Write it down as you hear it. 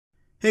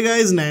Hey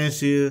guys, Nash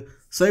here.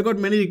 So I got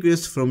many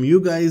requests from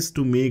you guys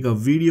to make a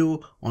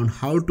video on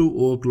how to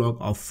overclock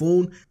a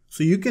phone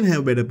so you can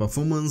have better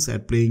performance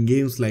at playing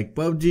games like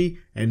PUBG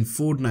and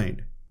Fortnite.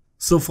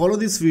 So follow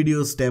this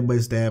video step by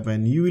step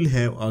and you will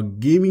have a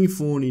gaming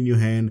phone in your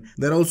hand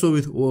that also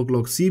with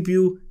overclock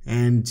CPU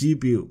and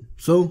GPU.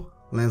 So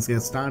let's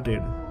get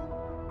started.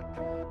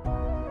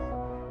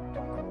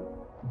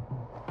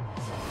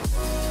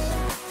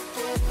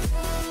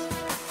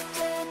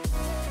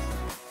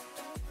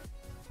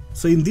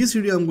 So in this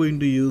video I'm going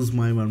to use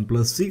my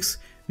OnePlus 6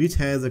 which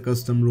has a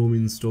custom ROM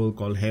installed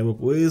called Havoc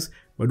OS,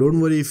 but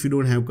don't worry if you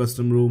don't have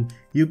custom ROM,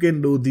 you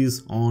can do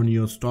this on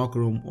your stock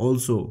ROM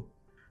also.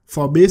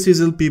 For base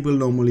result people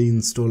normally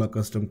install a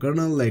custom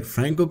kernel like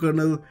Franco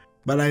kernel,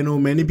 but I know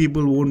many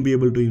people won't be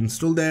able to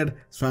install that,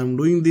 so I'm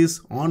doing this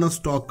on a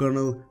stock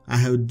kernel. I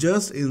have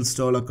just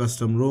installed a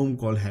custom ROM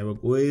called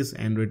Havoc OS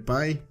Android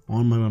Pie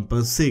on my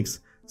OnePlus 6.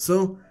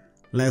 So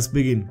let's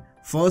begin.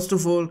 First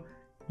of all,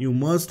 you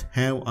must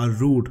have a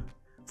root.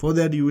 For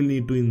that you will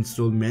need to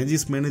install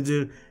Magis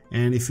Manager,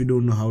 and if you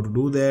don't know how to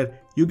do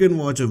that, you can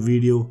watch a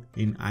video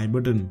in I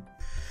button.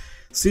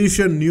 So if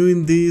you're new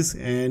in this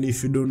and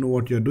if you don't know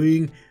what you're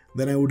doing,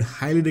 then I would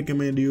highly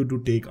recommend you to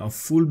take a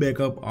full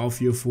backup of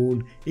your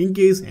phone in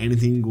case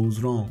anything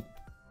goes wrong.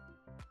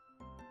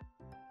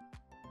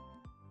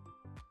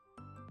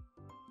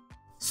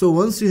 So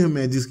once you have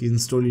Magis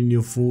installed in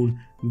your phone,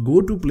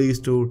 go to Play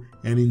Store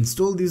and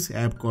install this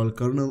app called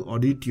Kernel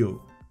Auditor.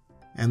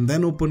 And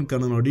then open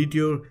Kernel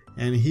Auditor,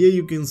 and here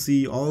you can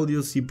see all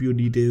your CPU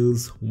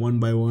details one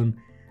by one.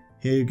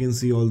 Here you can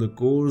see all the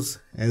cores.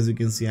 As you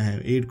can see, I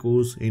have 8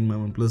 cores in my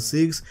OnePlus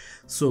 6.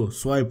 So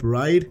swipe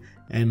right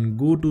and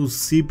go to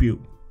CPU.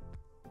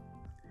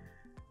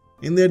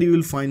 In that you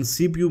will find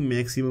CPU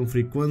maximum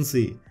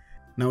frequency.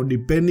 Now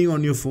depending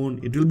on your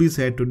phone, it will be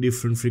set to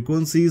different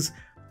frequencies.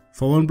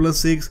 For OnePlus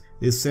 6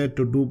 is set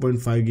to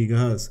 2.5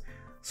 GHz.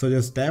 So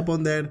just tap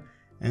on that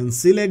and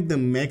select the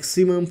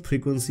maximum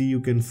frequency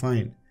you can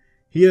find.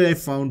 Here I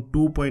found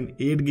 2.8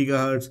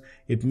 GHz.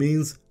 It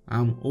means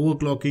I'm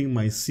overclocking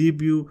my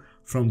CPU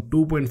from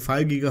 2.5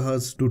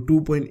 GHz to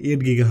 2.8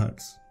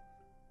 GHz.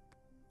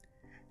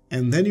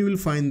 And then you will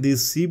find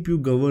this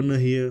CPU governor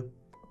here.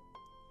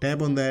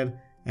 Tap on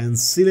that and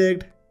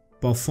select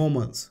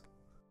performance.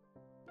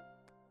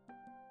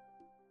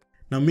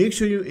 Now make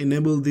sure you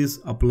enable this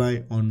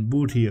apply on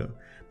boot here.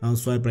 Now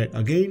swipe right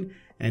again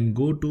and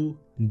go to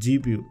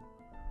GPU.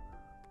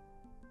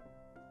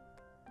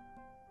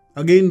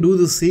 Again do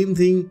the same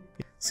thing,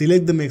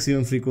 select the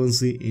maximum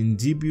frequency in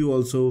GPU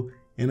also,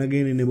 and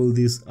again enable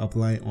this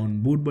apply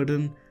on boot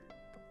button.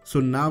 So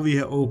now we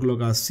have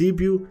overclocked our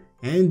CPU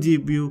and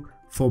GPU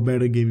for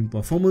better gaming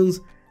performance.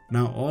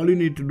 Now all you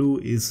need to do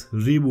is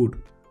reboot.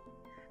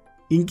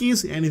 In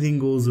case anything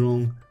goes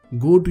wrong,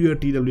 go to your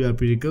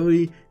TWRP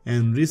recovery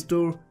and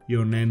restore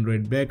your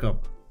Android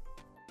backup.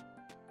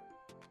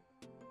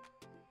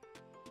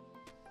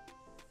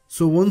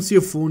 So once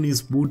your phone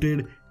is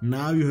booted,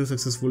 now you have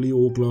successfully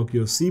overclocked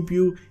your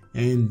CPU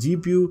and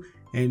GPU,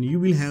 and you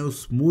will have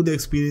smooth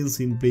experience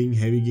in playing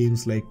heavy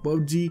games like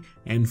PUBG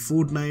and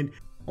Fortnite.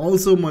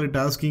 Also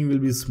multitasking will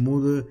be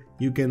smoother,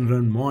 you can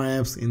run more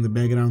apps in the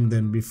background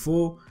than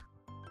before.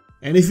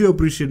 And if you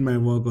appreciate my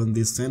work on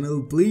this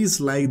channel,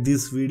 please like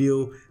this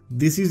video.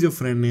 This is your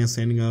friend Nash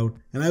signing out,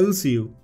 and I will see you